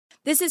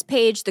This is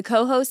Paige, the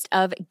co-host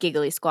of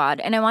Giggly Squad,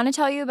 and I want to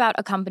tell you about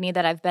a company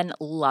that I've been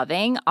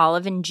loving,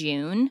 Olive &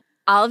 June.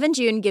 Olive &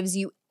 June gives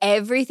you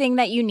everything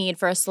that you need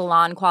for a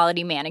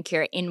salon-quality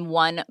manicure in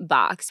one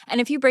box.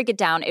 And if you break it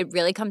down, it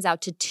really comes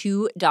out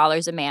to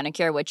 $2 a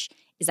manicure, which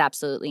is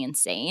absolutely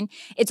insane.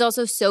 It's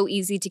also so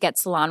easy to get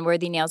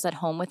salon-worthy nails at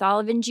home with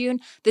Olive & June.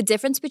 The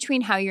difference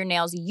between how your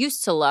nails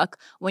used to look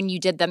when you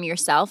did them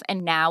yourself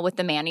and now with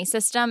the Mani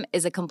system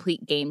is a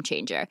complete game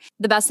changer.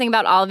 The best thing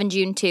about Olive &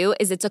 June, too,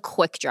 is it's a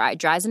quick dry.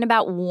 Dries in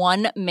about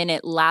 1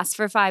 minute, lasts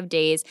for 5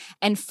 days,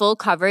 and full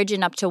coverage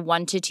in up to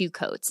 1 to 2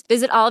 coats.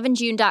 Visit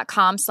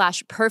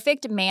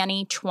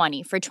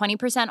oliveandjune.com/perfectmani20 for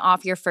 20%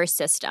 off your first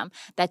system.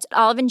 That's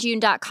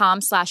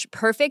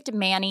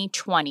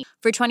oliveandjune.com/perfectmani20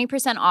 for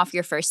 20% off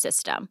your first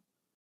system.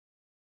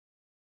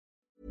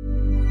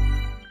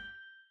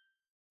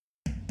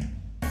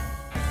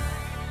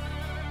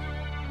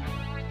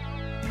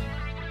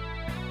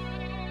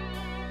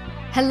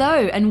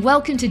 Hello and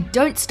welcome to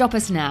Don't Stop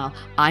Us Now.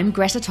 I'm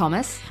Greta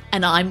Thomas.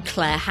 And I'm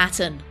Claire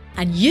Hatton.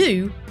 And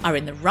you are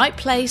in the right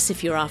place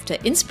if you're after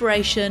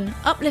inspiration,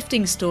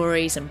 uplifting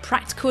stories and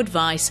practical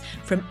advice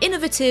from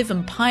innovative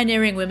and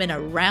pioneering women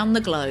around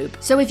the globe.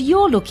 So if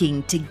you're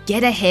looking to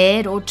get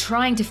ahead or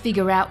trying to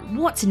figure out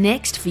what's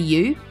next for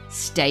you,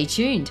 stay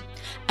tuned.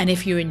 And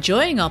if you're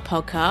enjoying our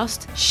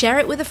podcast, share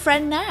it with a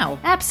friend now.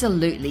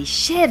 Absolutely.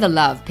 Share the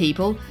love,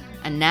 people.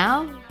 And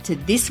now to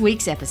this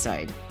week's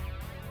episode.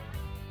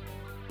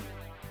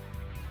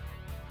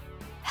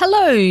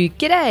 Hello,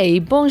 g'day,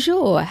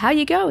 bonjour, how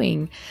you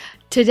going?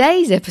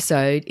 Today's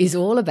episode is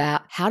all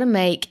about how to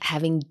make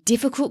having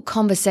difficult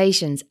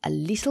conversations a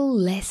little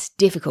less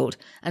difficult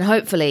and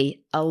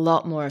hopefully a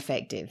lot more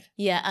effective.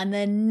 Yeah, and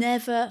they're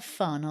never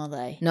fun, are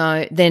they?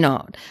 No, they're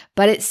not.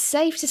 But it's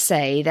safe to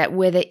say that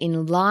whether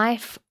in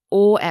life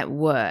or at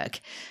work,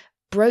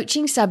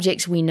 broaching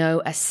subjects we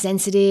know are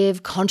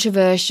sensitive,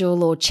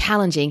 controversial, or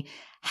challenging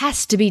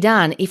has to be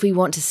done if we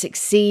want to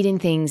succeed in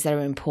things that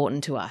are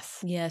important to us.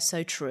 Yeah,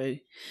 so true.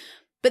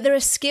 But there are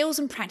skills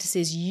and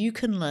practices you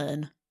can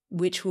learn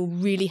which will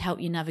really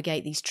help you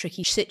navigate these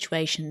tricky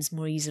situations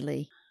more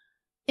easily.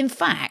 In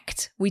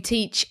fact, we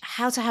teach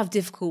how to have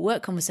difficult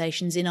work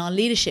conversations in our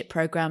leadership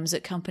programs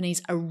at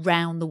companies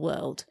around the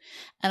world.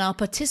 And our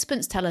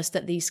participants tell us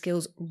that these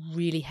skills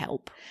really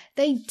help.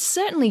 They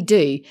certainly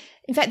do.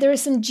 In fact, there are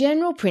some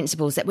general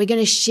principles that we're going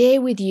to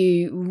share with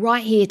you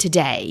right here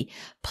today.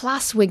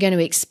 Plus, we're going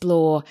to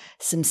explore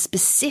some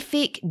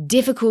specific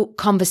difficult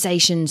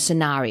conversation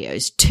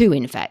scenarios too,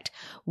 in fact.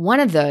 One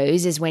of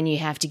those is when you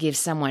have to give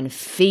someone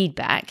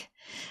feedback.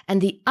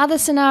 And the other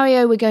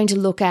scenario we're going to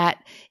look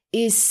at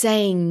is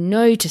saying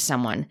no to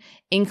someone,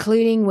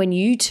 including when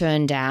you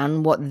turn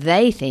down what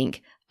they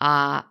think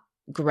are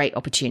great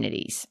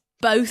opportunities.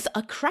 Both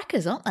are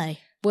crackers, aren't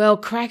they? Well,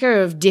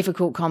 cracker of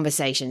difficult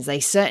conversations. They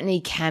certainly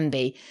can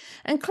be.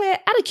 And Claire,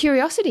 out of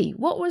curiosity,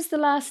 what was the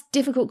last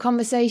difficult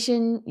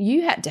conversation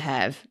you had to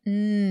have?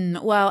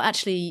 Well,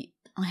 actually,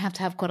 I have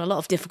to have quite a lot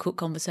of difficult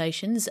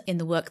conversations in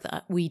the work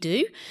that we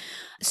do.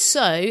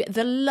 So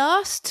the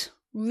last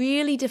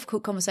really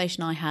difficult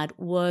conversation I had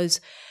was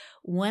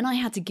when I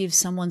had to give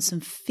someone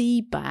some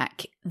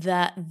feedback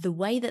that the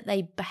way that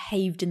they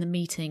behaved in the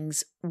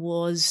meetings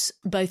was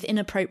both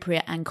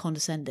inappropriate and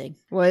condescending.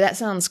 Well, that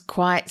sounds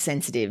quite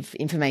sensitive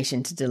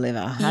information to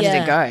deliver. How did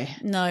it go?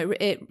 No,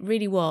 it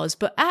really was.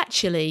 But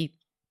actually,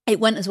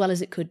 it went as well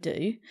as it could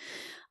do.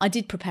 I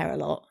did prepare a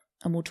lot,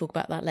 and we'll talk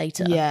about that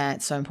later. Yeah,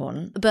 it's so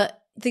important.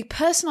 But the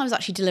person I was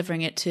actually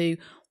delivering it to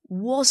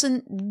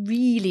wasn't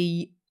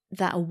really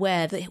that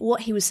aware that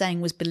what he was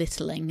saying was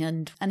belittling,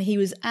 and he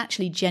was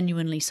actually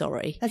genuinely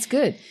sorry. That's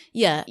good.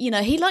 Yeah,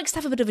 he likes to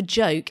have a bit of a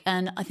joke,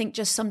 and I think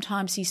just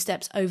sometimes he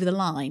steps over the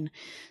line.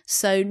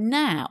 So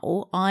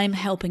now I'm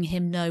helping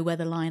him know where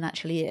the line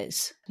actually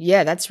is.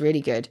 Yeah, that's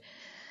really good.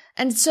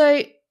 And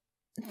so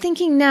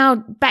thinking now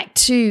back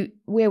to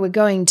where we're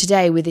going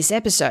today with this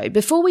episode,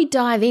 before we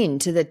dive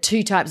into the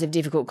 2 types of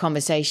difficult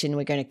conversation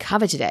we're going to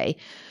cover today,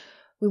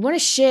 we want to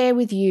share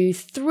with you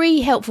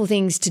 3 helpful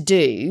things to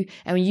do,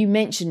 and you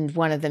mentioned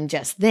one of them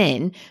just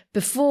then,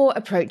 before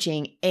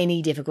approaching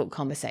any difficult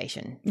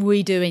conversation.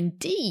 We do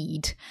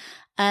indeed.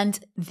 And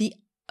the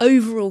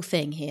overall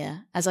thing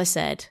here, as I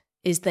said,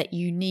 is that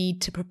you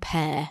need to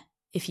prepare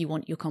if you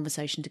want your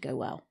conversation to go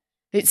well.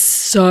 It's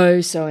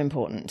so, so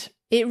important.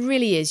 It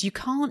really is. You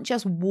can't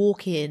just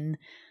walk in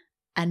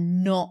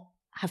and not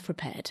have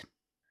prepared.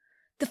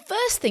 The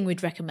first thing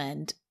we'd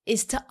recommend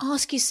is to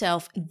ask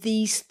yourself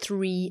these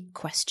 3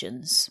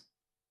 questions.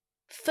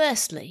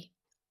 Firstly,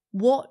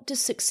 what does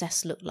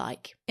success look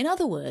like? In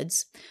other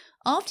words,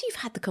 after you've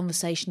had the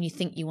conversation you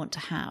think you want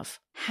to have,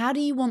 how do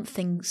you want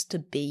things to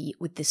be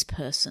with this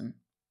person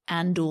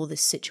and or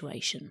this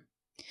situation?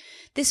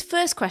 This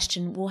first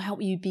question will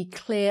help you be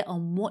clear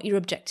on what your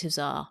objectives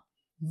are.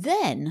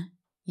 Then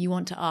you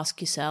want to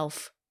ask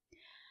yourself,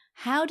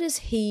 how does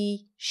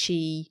he,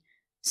 she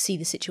see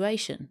the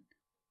situation?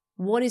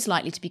 What is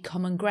likely to be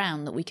common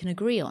ground that we can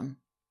agree on?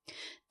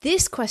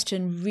 This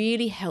question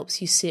really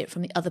helps you see it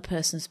from the other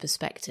person's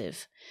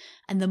perspective.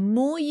 And the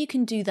more you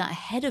can do that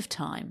ahead of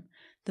time,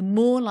 the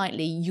more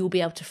likely you'll be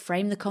able to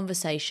frame the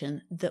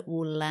conversation that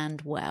will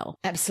land well.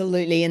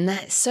 Absolutely. And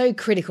that's so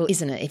critical,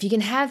 isn't it? If you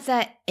can have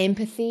that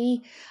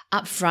empathy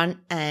up front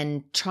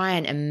and try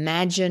and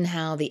imagine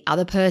how the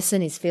other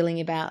person is feeling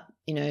about,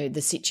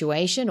 the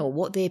situation or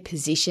what their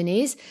position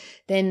is,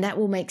 then that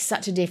will make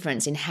such a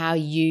difference in how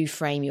you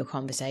frame your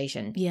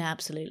conversation. Yeah,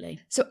 absolutely.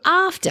 So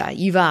after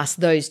you've asked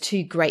those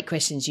two great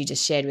questions you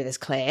just shared with us,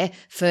 Claire,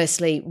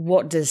 firstly,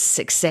 what does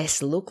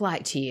success look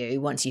like to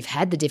you once you've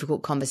had the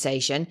difficult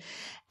conversation?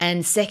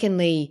 And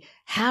secondly,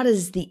 how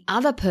does the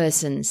other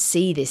person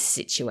see this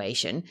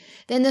situation?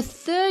 Then the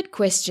third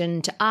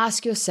question to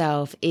ask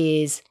yourself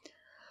is,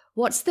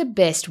 what's the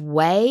best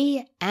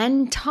way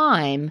and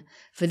time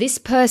for this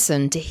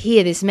person to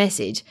hear this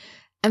message?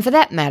 And for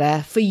that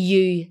matter, for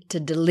you to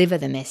deliver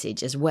the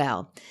message as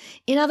well.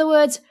 In other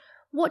words,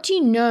 what do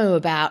you know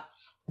about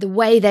the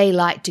way they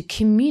like to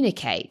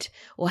communicate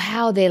or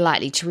how they're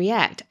likely to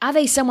react? Are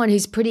they someone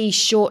who's pretty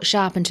short,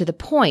 sharp and to the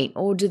point,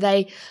 or do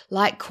they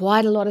like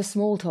quite a lot of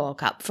small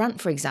talk up front,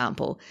 for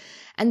example?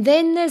 And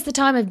then there's the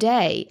time of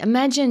day.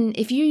 Imagine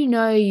if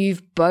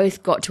you've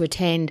both got to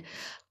attend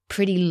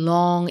pretty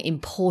long,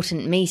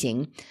 important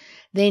meeting,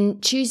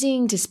 then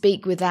choosing to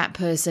speak with that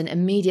person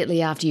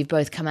immediately after you've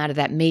both come out of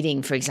that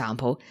meeting, for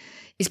example,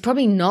 is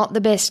probably not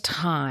the best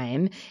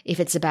time if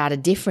it's about a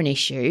different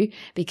issue,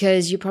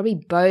 because you're probably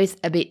both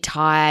a bit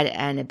tired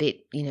and a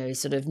bit,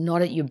 sort of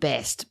not at your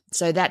best.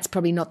 So that's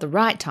probably not the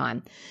right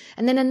time.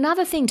 And then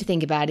another thing to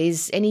think about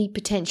is any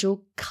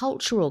potential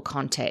cultural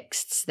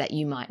contexts that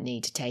you might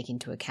need to take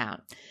into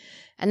account.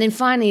 And then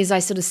finally, as I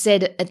sort of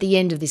said at the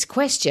end of this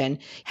question,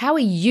 how are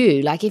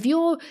you? Like if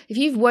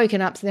you've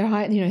woken up, so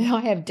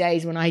I have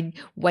days when I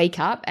wake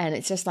up and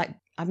it's just like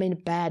I'm in a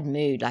bad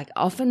mood. Like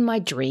often my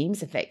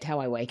dreams affect how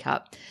I wake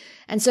up.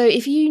 And so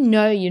if you're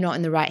not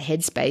in the right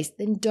headspace,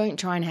 then don't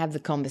try and have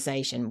the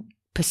conversation.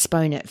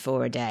 Postpone it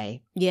for a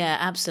day. Yeah,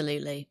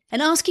 absolutely.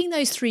 And asking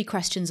those 3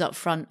 questions up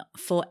front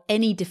for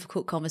any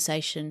difficult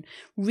conversation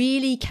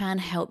really can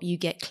help you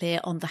get clear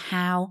on the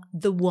how,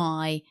 the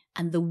why,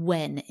 and the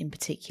when in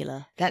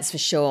particular. That's for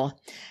sure.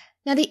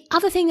 Now, the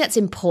other thing that's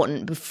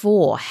important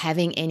before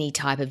having any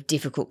type of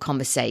difficult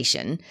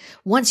conversation,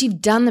 once you've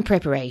done the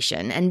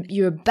preparation and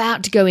you're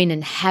about to go in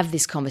and have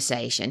this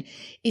conversation,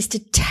 is to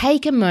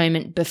take a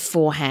moment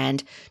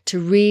beforehand to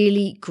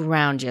really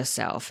ground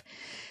yourself.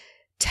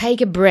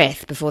 Take a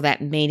breath before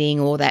that meeting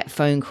or that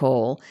phone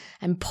call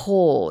and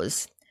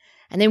pause.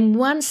 And then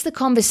once the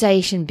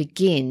conversation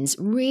begins,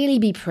 really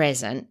be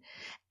present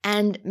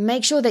and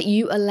make sure that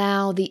you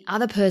allow the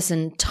other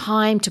person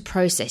time to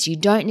process. You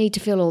don't need to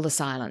fill all the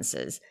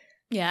silences.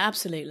 Yeah,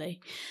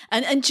 absolutely.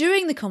 And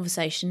during the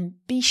conversation,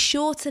 be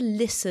sure to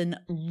listen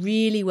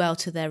really well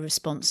to their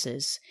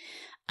responses.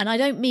 And I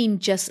don't mean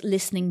just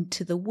listening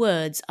to the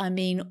words, I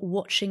mean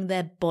watching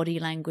their body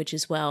language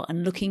as well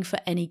and looking for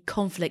any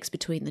conflicts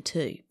between the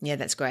two. Yeah,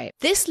 that's great.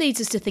 This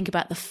leads us to think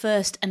about the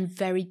first and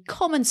very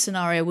common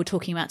scenario we're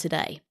talking about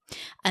today.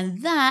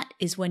 And that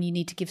is when you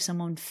need to give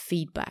someone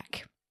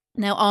feedback.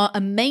 Now, our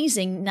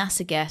amazing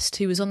NASA guest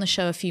who was on the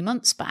show a few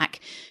months back,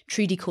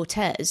 Trudy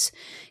Cortez,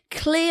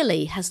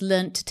 clearly has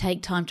learnt to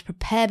take time to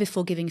prepare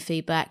before giving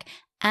feedback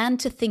and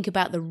to think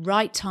about the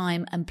right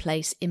time and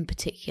place in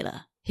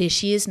particular. Here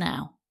she is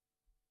now.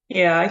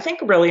 Yeah, I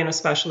think really in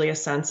especially a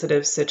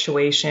sensitive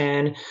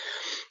situation,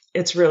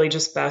 it's really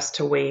just best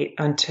to wait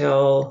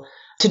to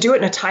do it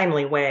in a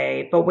timely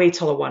way, but wait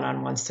till a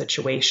one-on-one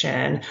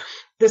situation.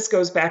 This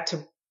goes back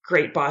to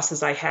great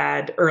bosses I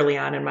had early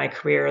on in my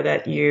career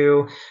that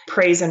you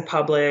praise in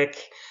public,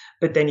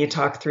 but then you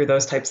talk through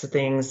those types of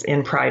things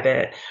in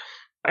private.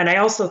 And I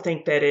also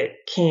think that it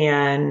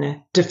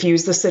can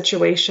diffuse the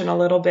situation a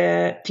little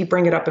bit. If you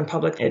bring it up in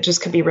public, it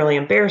just can be really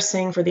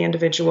embarrassing for the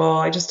individual.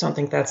 I just don't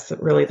think that's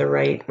really the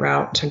right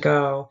route to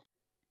go.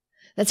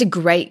 That's a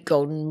great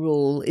golden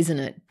rule, isn't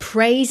it?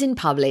 Praise in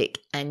public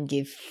and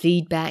give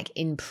feedback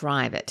in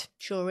private.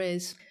 Sure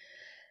is.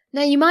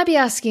 Now, you might be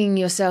asking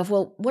yourself,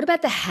 well, what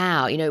about the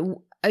how?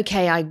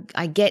 Okay,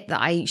 I get that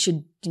I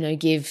should,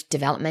 give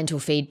developmental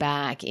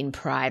feedback in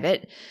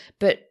private,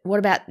 but what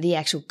about the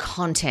actual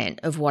content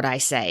of what I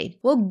say?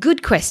 Well,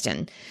 good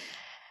question.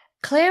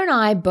 Claire and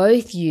I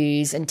both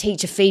use and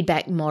teach a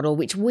feedback model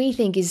which we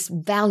think is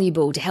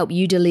valuable to help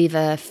you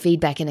deliver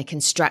feedback in a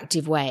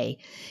constructive way.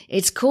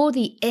 It's called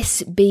the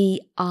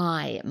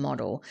SBI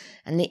model,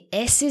 and the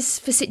S is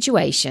for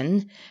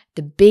situation,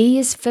 the B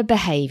is for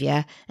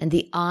behavior, and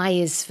the I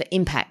is for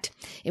impact.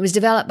 It was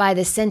developed by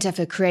the Center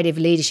for Creative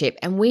Leadership,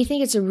 and we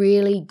think it's a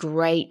really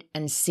great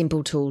and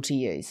simple tool to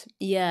use.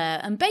 Yeah,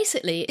 and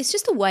basically it's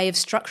just a way of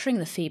structuring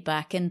the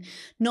feedback and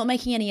not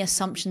making any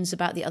assumptions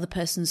about the other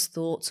person's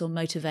thoughts or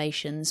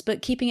motivations,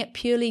 but keeping it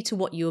purely to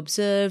what you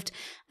observed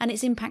and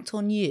its impact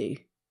on you.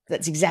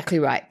 That's exactly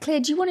right.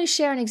 Claire, do you want to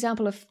share an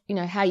example of,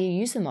 how you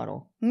use the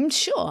model?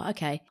 Sure.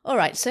 Okay. All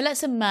right. So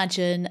let's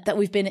imagine that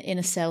we've been in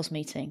a sales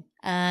meeting.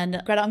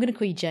 And Greta, I'm going to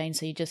call you Jane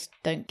so you just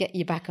don't get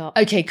your back up.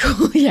 Okay,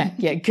 cool.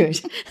 Yeah,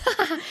 good.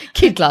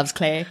 Kid gloves,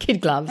 Claire. Kid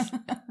gloves.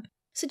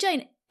 So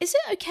Jane, is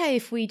it okay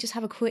if we just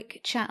have a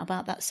quick chat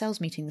about that sales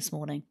meeting this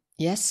morning?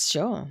 Yes,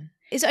 sure.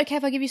 Is it okay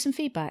if I give you some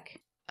feedback?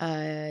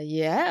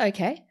 Yeah,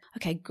 okay.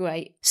 Okay,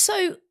 great.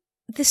 So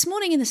this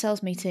morning in the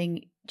sales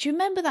meeting, do you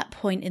remember that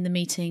point in the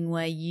meeting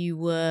where you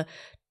were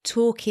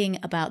talking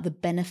about the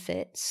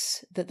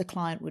benefits that the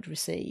client would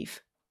receive?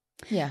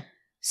 Yeah.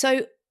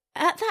 So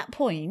at that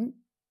point,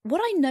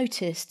 what I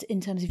noticed in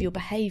terms of your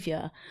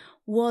behavior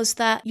was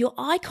that your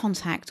eye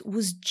contact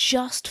was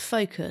just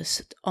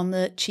focused on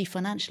the chief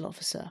financial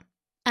officer.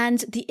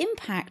 And the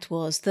impact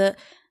was that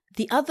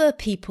the other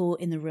people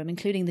in the room,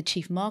 including the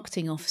chief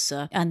marketing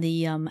officer and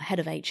the head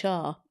of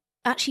HR,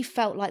 actually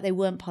felt like they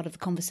weren't part of the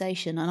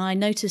conversation. And I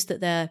noticed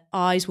that their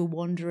eyes were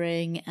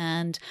wandering,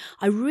 and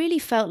I really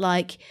felt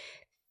like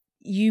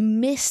you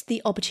missed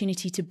the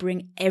opportunity to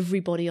bring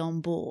everybody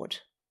on board.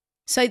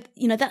 So,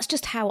 that's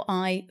just how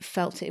I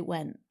felt it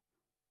went.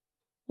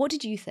 What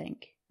did you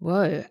think?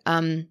 Whoa.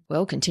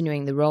 Well,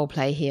 continuing the role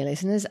play here,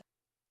 listeners,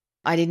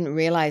 I didn't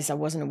realize I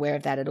wasn't aware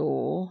of that at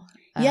all.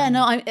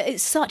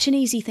 It's such an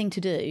easy thing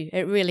to do.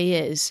 It really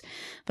is.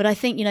 But I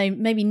think,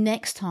 maybe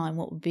next time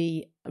what would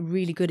be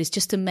really good is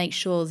just to make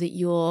sure that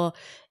you're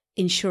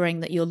ensuring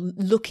that you're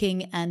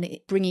looking and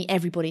bringing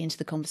everybody into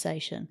the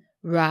conversation.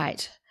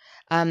 Right.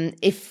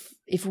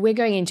 If we're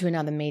going into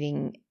another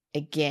meeting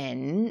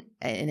again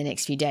in the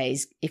next few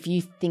days, if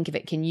you think of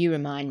it, can you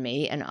remind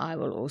me? And I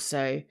will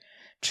also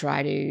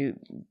try to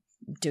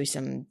do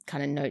some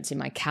kind of notes in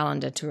my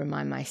calendar to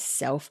remind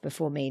myself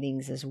before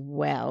meetings as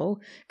well,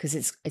 because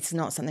it's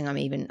not something I'm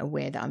even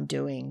aware that I'm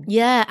doing.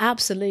 Yeah,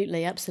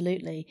 absolutely.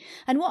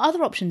 And what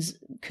other options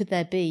could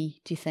there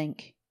be, do you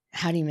think?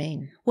 How do you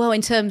mean? Well,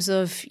 in terms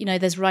of,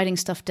 there's writing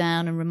stuff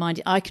down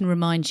and I can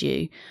remind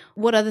you.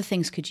 What other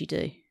things could you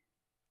do?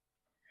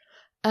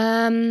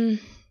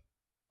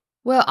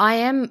 Well, I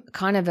am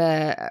kind of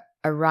a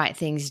write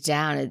things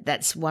down.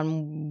 That's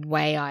one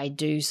way I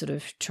do sort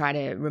of try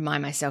to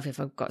remind myself if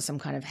I've got some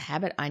kind of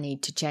habit I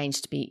need to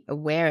change to be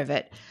aware of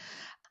it.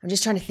 I'm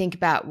just trying to think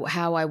about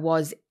how I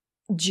was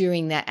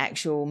during that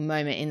actual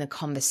moment in the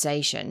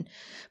conversation.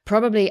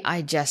 Probably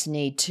I just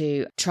need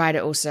to try to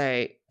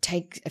also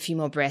take a few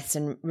more breaths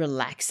and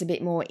relax a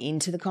bit more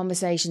into the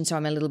conversation so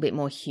I'm a little bit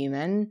more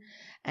human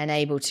and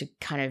able to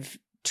kind of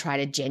try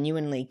to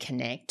genuinely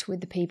connect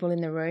with the people in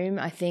the room.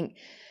 I think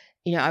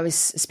I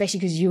was, especially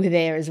because you were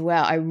there as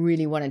well, I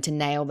really wanted to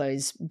nail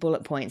those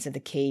bullet points of the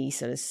key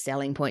sort of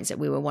selling points that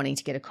we were wanting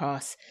to get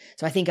across.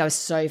 So I think I was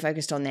so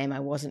focused on them, I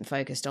wasn't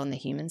focused on the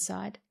human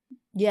side.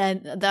 Yeah,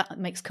 that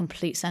makes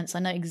complete sense. I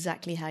know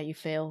exactly how you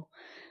feel.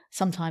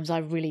 Sometimes I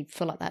really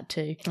feel like that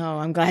too. Oh,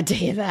 I'm glad to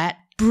hear that.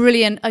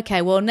 Brilliant.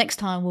 Okay, well, next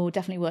time we'll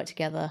definitely work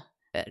together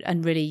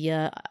and really,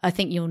 I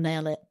think you'll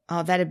nail it.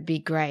 Oh, that'd be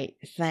great.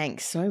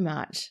 Thanks so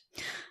much.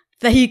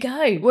 There you go.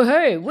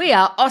 Woohoo. We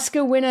are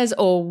Oscar winners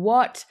or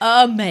what?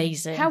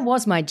 Amazing. How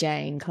was my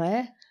Jane,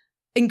 Claire?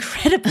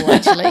 Incredible,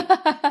 actually.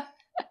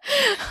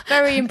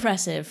 Very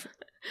impressive.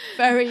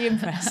 Very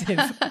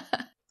impressive.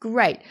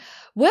 Great.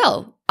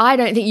 Well, I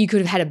don't think you could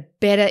have had a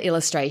better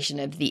illustration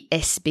of the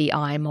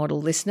SBI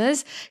model,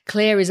 listeners.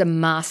 Claire is a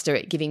master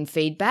at giving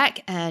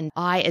feedback, and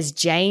I, as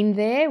Jane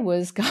there,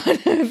 was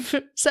kind of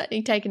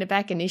certainly taken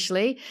aback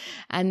initially,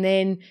 and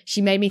then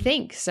she made me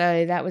think,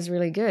 so that was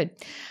really good.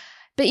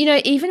 But,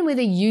 even with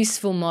a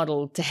useful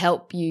model to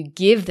help you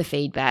give the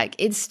feedback,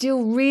 it's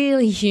still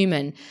really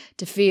human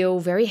to feel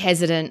very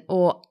hesitant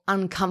or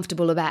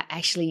uncomfortable about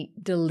actually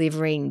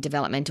delivering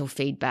developmental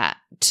feedback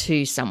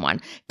to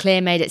someone.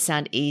 Claire made it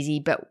sound easy,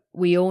 but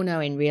we all know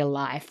in real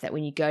life that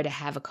when you go to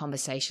have a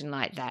conversation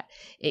like that,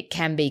 it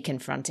can be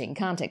confronting,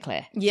 can't it,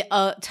 Claire?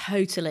 Yeah,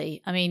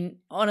 totally. I mean,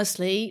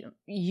 honestly,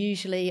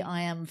 usually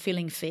I am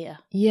feeling fear.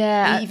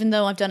 Yeah. Even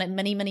though I've done it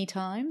many, many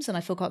times and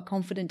I feel quite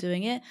confident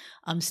doing it,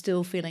 I'm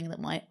still feeling that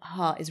my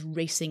heart is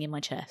racing in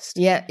my chest.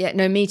 Yeah,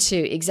 no, me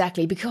too,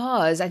 exactly.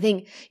 Because I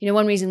think,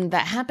 one reason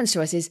that happens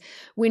to us is,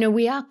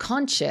 we are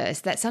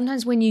conscious that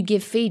sometimes when you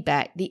give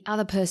feedback, the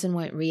other person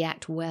won't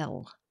react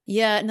well.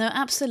 Yeah, no,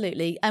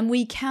 absolutely. And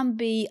we can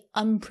be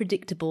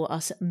unpredictable,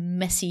 us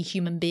messy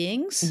human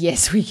beings.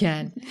 Yes, we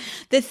can.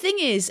 The thing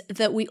is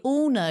that we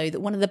all know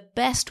that one of the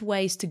best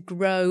ways to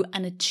grow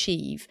and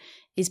achieve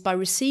is by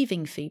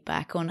receiving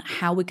feedback on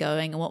how we're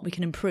going and what we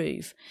can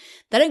improve.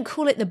 They don't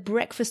call it the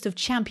breakfast of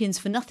champions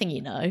for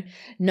nothing,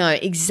 No,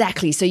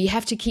 exactly. So you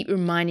have to keep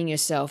reminding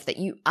yourself that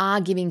you are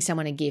giving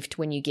someone a gift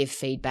when you give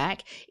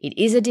feedback. It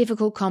is a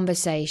difficult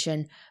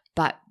conversation,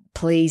 but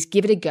please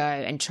give it a go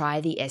and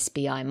try the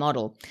SBI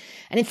model.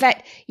 And in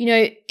fact,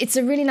 it's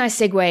a really nice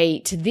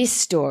segue to this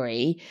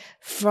story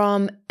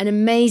from an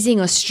amazing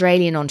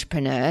Australian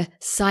entrepreneur,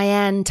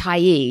 Cyan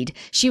Tayeed.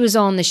 She was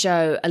on the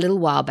show a little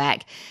while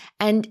back.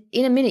 And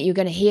in a minute, you're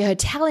going to hear her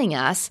telling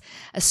us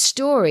a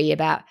story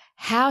about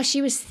how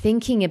she was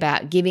thinking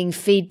about giving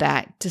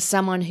feedback to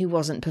someone who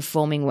wasn't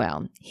performing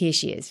well. Here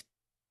she is.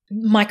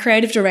 My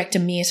creative director,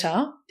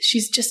 Mirta,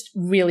 she's just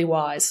really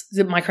wise.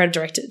 My creative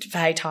director for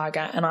Hey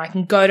Tiger, and I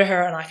can go to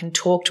her and I can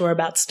talk to her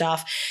about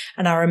stuff.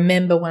 And I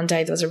remember one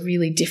day there was a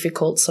really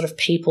difficult sort of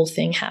people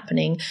thing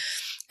happening.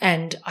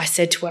 And I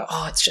said to her,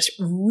 it's just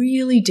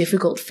really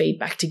difficult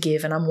feedback to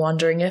give. And I'm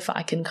wondering if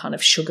I can kind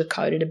of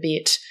sugarcoat it a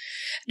bit.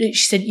 She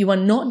said, you are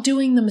not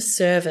doing them a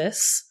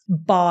service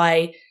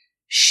by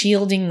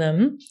shielding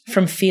them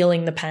from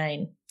feeling the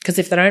pain. Because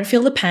if they don't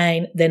feel the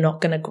pain, they're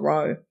not going to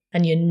grow.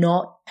 And you're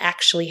not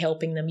actually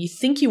helping them. You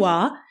think you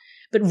are,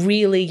 but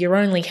really you're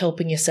only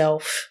helping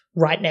yourself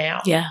right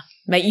now. Yeah.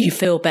 Make you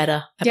feel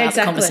better about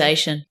the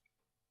conversation.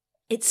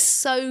 It's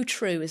so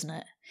true, isn't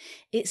it?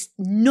 It's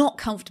not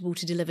comfortable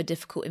to deliver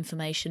difficult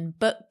information,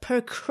 but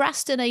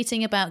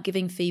procrastinating about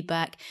giving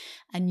feedback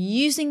and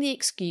using the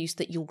excuse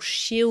that you'll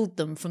shield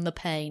them from the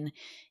pain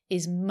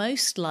is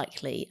most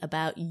likely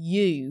about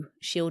you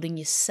shielding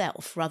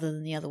yourself rather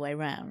than the other way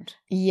around.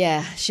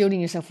 Yeah, shielding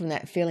yourself from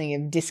that feeling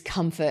of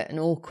discomfort and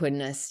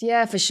awkwardness.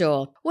 Yeah, for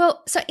sure.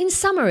 Well, so in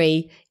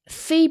summary,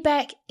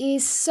 feedback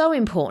is so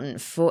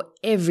important for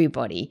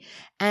everybody.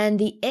 And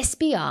the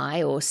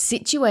SBI, or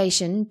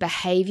Situation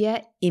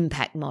Behaviour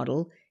Impact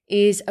Model,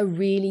 is a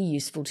really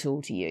useful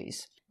tool to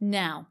use.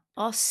 Now,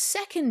 our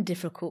second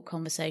difficult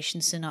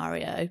conversation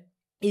scenario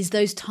is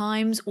those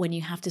times when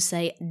you have to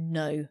say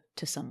no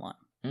to someone.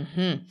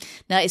 Mm-hmm.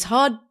 Now, it's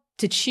hard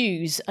to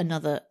choose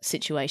another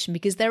situation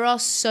because there are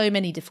so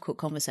many difficult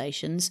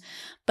conversations,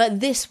 but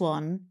this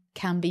one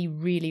can be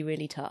really,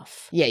 really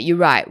tough. Yeah, you're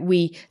right.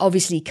 We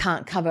obviously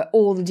can't cover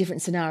all the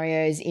different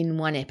scenarios in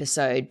one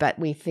episode, but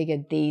we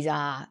figured these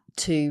are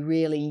two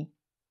really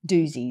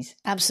doozies.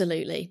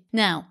 Absolutely.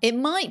 Now, it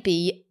might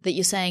be that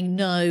you're saying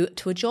no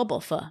to a job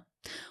offer,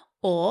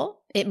 or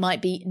it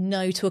might be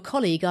no to a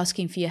colleague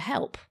asking for your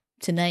help,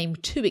 to name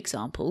two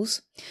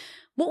examples.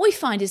 What we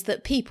find is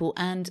that people,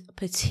 and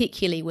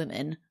particularly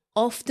women,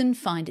 often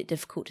find it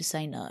difficult to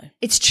say no.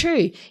 It's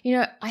true.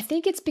 I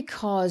think it's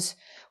because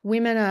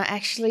women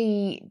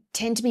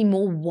tend to be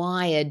more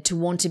wired to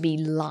want to be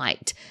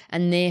liked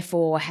and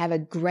therefore have a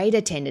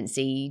greater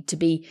tendency to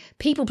be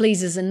people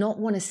pleasers and not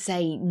want to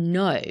say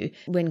no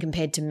when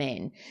compared to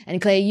men.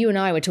 And Claire, you and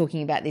I were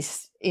talking about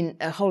this in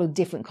a whole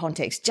different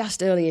context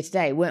just earlier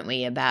today, weren't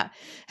we? About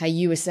how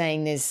you were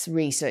saying there's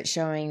research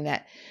showing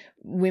that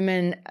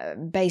women,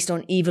 based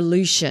on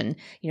evolution,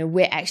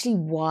 we're actually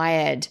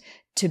wired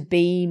to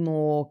be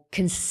more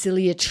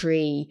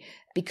conciliatory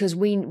because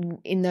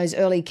in those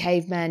early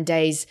caveman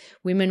days,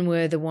 women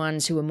were the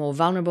ones who were more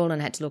vulnerable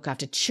and had to look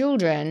after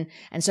children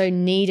and so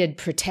needed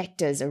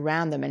protectors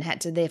around them and had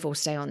to therefore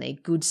stay on their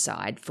good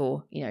side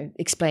for,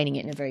 explaining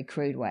it in a very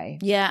crude way.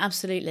 Yeah,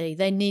 absolutely.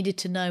 They needed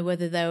to know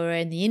whether they were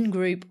in the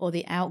in-group or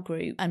the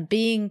out-group. And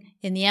being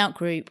in the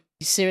out-group,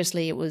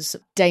 seriously, it was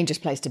dangerous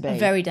place to be. A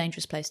very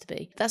dangerous place to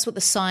be. That's what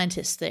the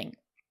scientists think.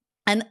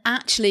 And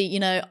actually,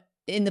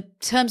 in the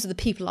terms of the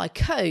people I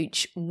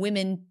coach,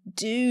 women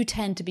do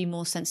tend to be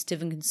more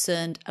sensitive and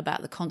concerned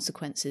about the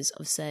consequences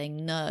of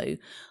saying no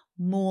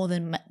more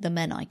than the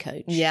men I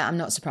coach. Yeah, I'm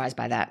not surprised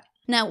by that.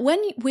 Now,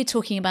 when we're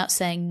talking about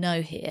saying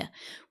no here,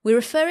 we're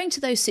referring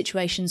to those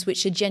situations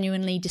which are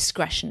genuinely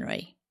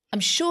discretionary. I'm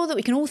sure that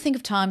we can all think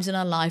of times in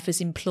our life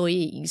as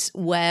employees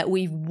where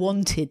we've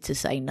wanted to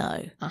say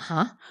no.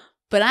 Uh-huh.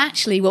 But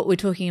actually what we're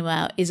talking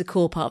about is a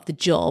core part of the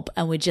job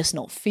and we're just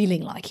not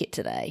feeling like it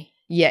today.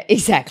 Yeah,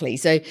 exactly.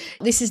 So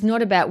this is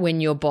not about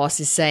when your boss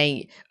is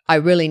saying, I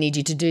really need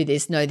you to do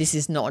this. No, this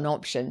is not an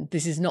option.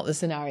 This is not the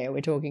scenario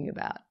we're talking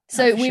about.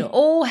 So we've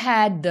all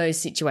had those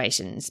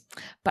situations,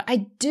 but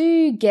I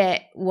do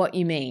get what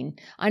you mean.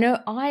 I know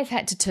I've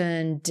had to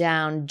turn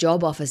down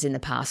job offers in the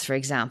past, for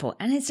example,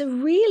 and it's a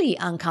really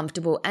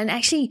uncomfortable and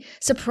actually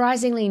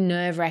surprisingly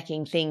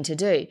nerve-wracking thing to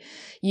do.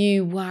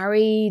 You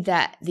worry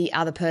that the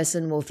other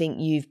person will think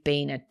you've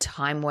been a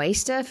time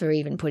waster for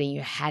even putting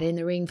your hat in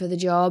the ring for the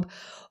job,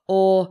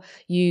 or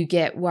you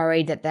get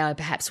worried that they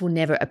perhaps will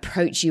never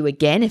approach you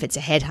again if it's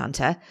a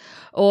headhunter.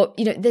 Or,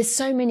 there's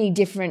so many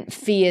different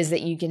fears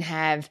that you can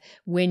have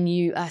when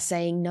you are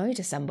saying no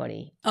to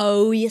somebody.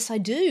 Oh, yes, I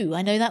do.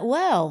 I know that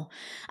well.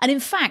 And in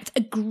fact, a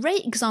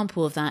great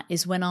example of that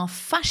is when our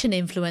fashion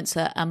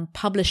influencer and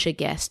publisher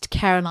guest,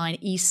 Caroline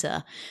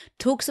Issa,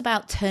 talks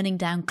about turning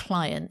down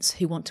clients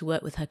who want to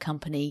work with her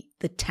company,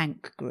 The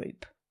Tank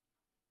Group.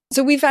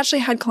 So we've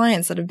actually had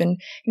clients that have been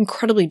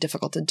incredibly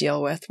difficult to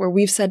deal with, where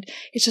we've said,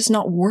 it's just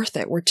not worth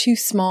it. We're too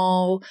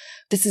small.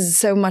 This is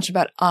so much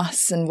about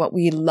us and what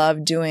we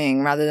love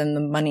doing rather than the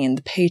money and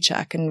the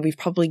paycheck. And we've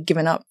probably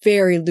given up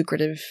very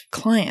lucrative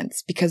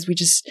clients because we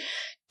just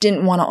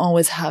didn't want to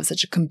always have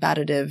such a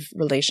competitive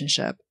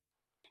relationship.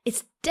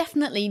 It's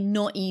definitely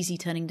not easy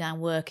turning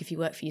down work if you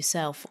work for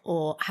yourself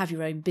or have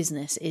your own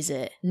business, is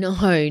it? No,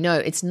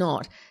 it's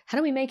not. How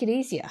do we make it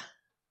easier?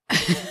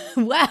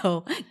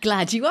 Well,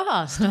 glad you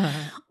asked.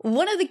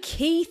 One of the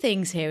key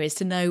things here is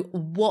to know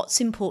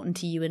what's important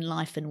to you in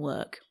life and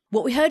work.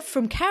 What we heard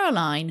from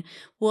Caroline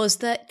was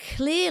that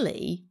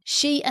clearly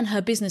she and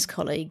her business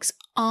colleagues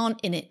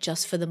aren't in it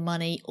just for the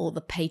money or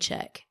the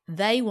paycheck.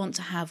 They want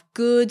to have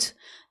good,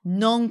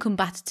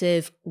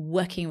 non-combative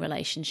working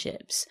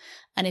relationships.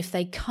 And if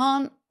they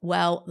can't,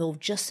 well, they'll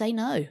just say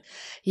no.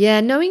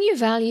 Yeah, knowing your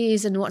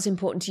values and what's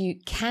important to you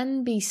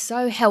can be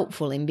so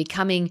helpful in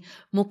becoming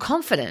more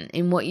confident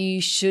in what you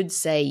should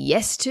say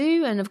yes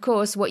to and, of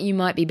course, what you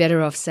might be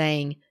better off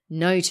saying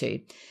no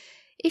to.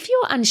 If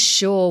you're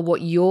unsure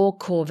what your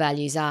core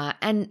values are,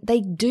 and they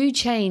do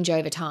change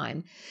over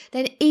time,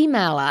 then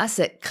email us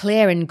at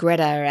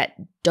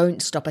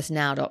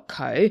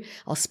claireandgreta@don'tstopusnow.co.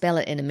 I'll spell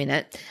it in a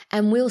minute.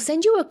 And we'll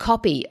send you a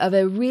copy of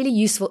a really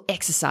useful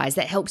exercise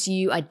that helps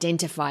you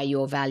identify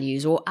your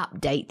values or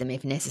update them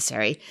if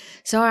necessary.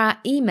 So our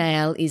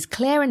email is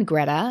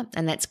claireandgreta,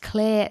 and that's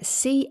Claire,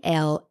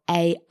 CLAIRE,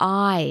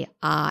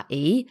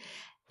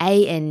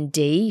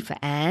 AND for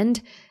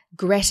and,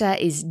 Greta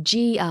is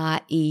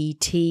GRETA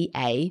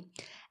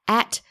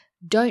at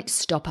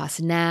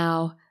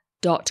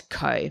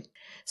don'tstopusnow.co.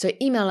 So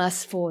email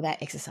us for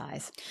that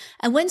exercise.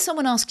 And when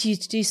someone asks you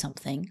to do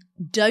something,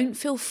 don't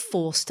feel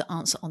forced to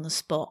answer on the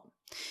spot.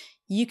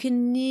 You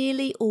can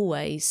nearly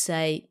always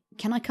say,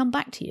 "Can I come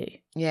back to you?"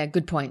 Yeah,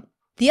 good point.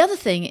 The other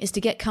thing is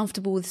to get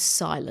comfortable with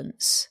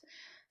silence.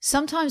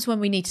 Sometimes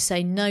when we need to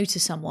say no to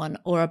someone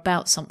or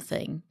about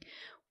something,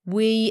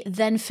 we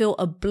then feel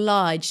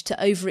obliged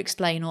to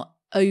over-explain or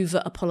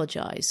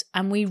over-apologize,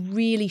 and we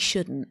really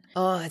shouldn't.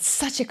 Oh, it's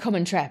such a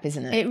common trap,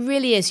 isn't it? It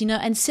really is,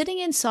 and sitting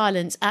in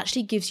silence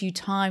actually gives you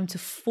time to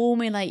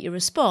formulate your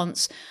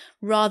response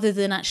rather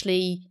than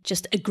actually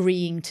just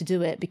agreeing to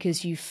do it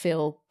because you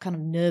feel kind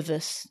of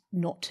nervous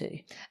not to.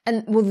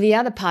 And well, the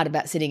other part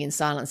about sitting in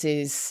silence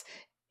is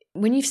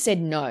when you've said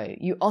no,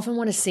 you often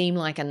want to seem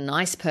like a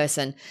nice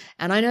person.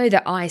 And I know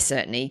that I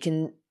certainly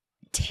can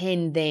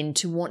tend then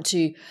to want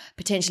to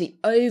potentially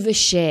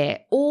overshare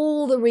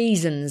all the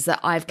reasons that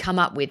I've come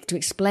up with to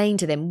explain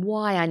to them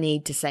why I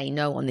need to say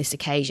no on this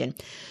occasion,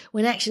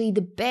 when actually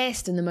the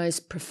best and the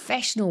most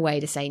professional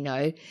way to say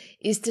no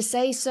is to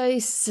say so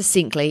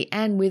succinctly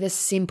and with a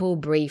simple,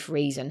 brief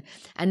reason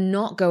and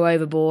not go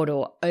overboard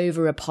or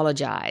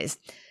over-apologize.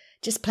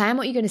 Just plan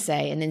what you're going to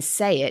say and then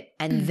say it,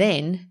 and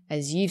then,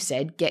 as you've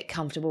said, get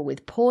comfortable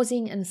with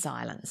pausing and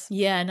silence.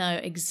 Yeah, no,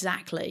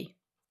 exactly.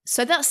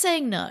 So that's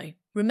saying no.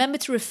 Remember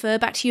to refer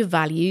back to your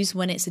values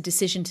when it's a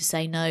decision to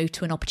say no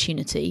to an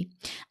opportunity.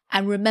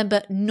 And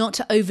remember not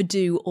to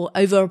overdo or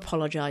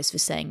over-apologize for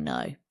saying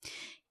no.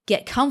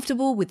 Get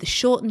comfortable with the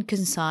short and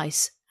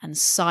concise and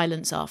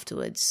silence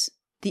afterwards.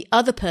 The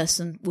other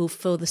person will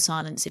fill the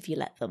silence if you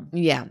let them.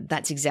 Yeah,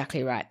 that's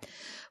exactly right.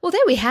 Well,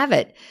 there we have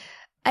it.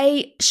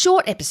 A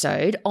short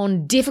episode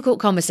on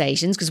difficult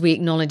conversations because we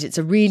acknowledge it's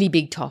a really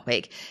big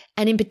topic.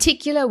 And in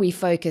particular, we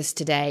focus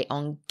today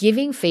on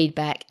giving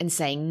feedback and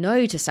saying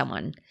no to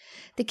someone.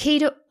 The key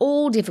to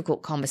all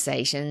difficult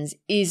conversations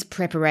is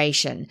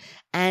preparation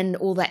and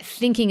all that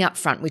thinking up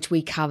front, which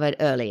we covered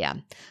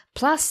earlier,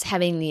 plus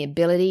having the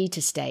ability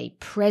to stay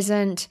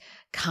present,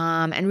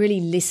 calm, and really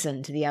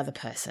listen to the other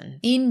person.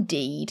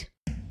 Indeed.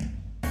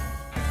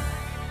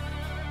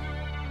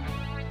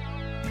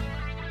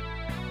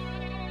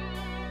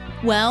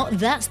 Well,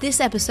 that's this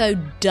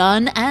episode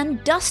done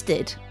and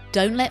dusted.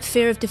 Don't let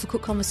fear of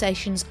difficult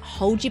conversations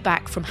hold you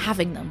back from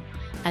having them,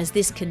 as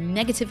this can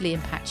negatively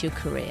impact your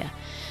career.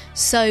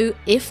 So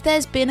if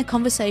there's been a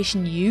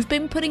conversation you've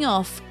been putting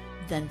off,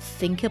 then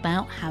think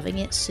about having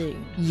it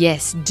soon.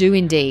 Yes, do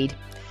indeed.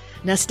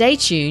 Now stay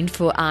tuned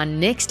for our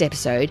next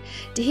episode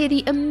to hear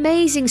the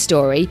amazing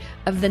story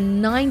of the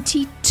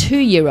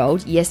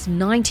 92-year-old, yes,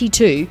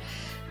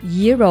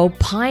 92-year-old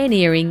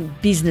pioneering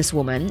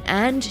businesswoman,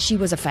 and she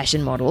was a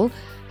fashion model,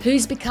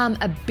 who's become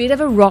a bit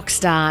of a rock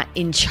star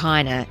in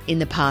China in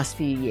the past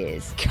few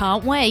years.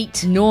 Can't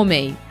wait. Nor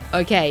me.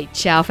 Okay,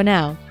 ciao for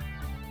now.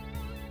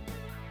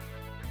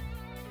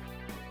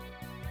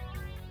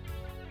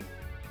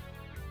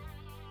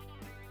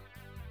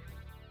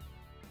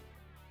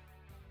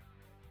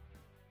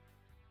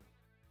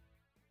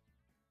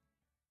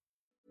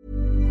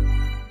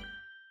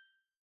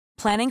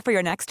 Planning for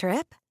your next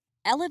trip?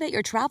 Elevate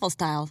your travel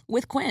style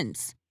with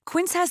Quince.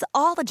 Quince has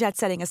all the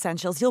jet-setting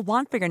essentials you'll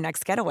want for your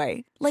next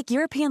getaway, like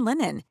European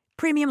linen,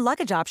 premium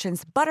luggage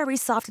options, buttery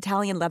soft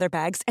Italian leather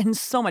bags, and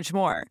so much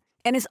more.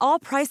 And is all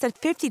priced at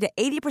 50 to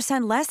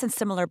 80% less than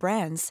similar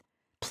brands.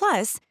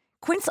 Plus,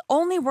 Quince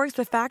only works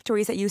with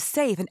factories that use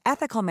safe and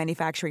ethical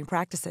manufacturing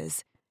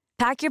practices.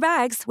 Pack your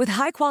bags with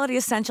high-quality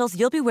essentials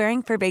you'll be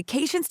wearing for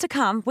vacations to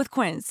come with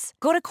Quince.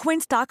 Go to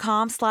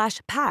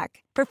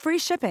quince.com/pack for free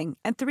shipping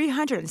and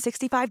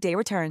 365-day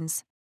returns.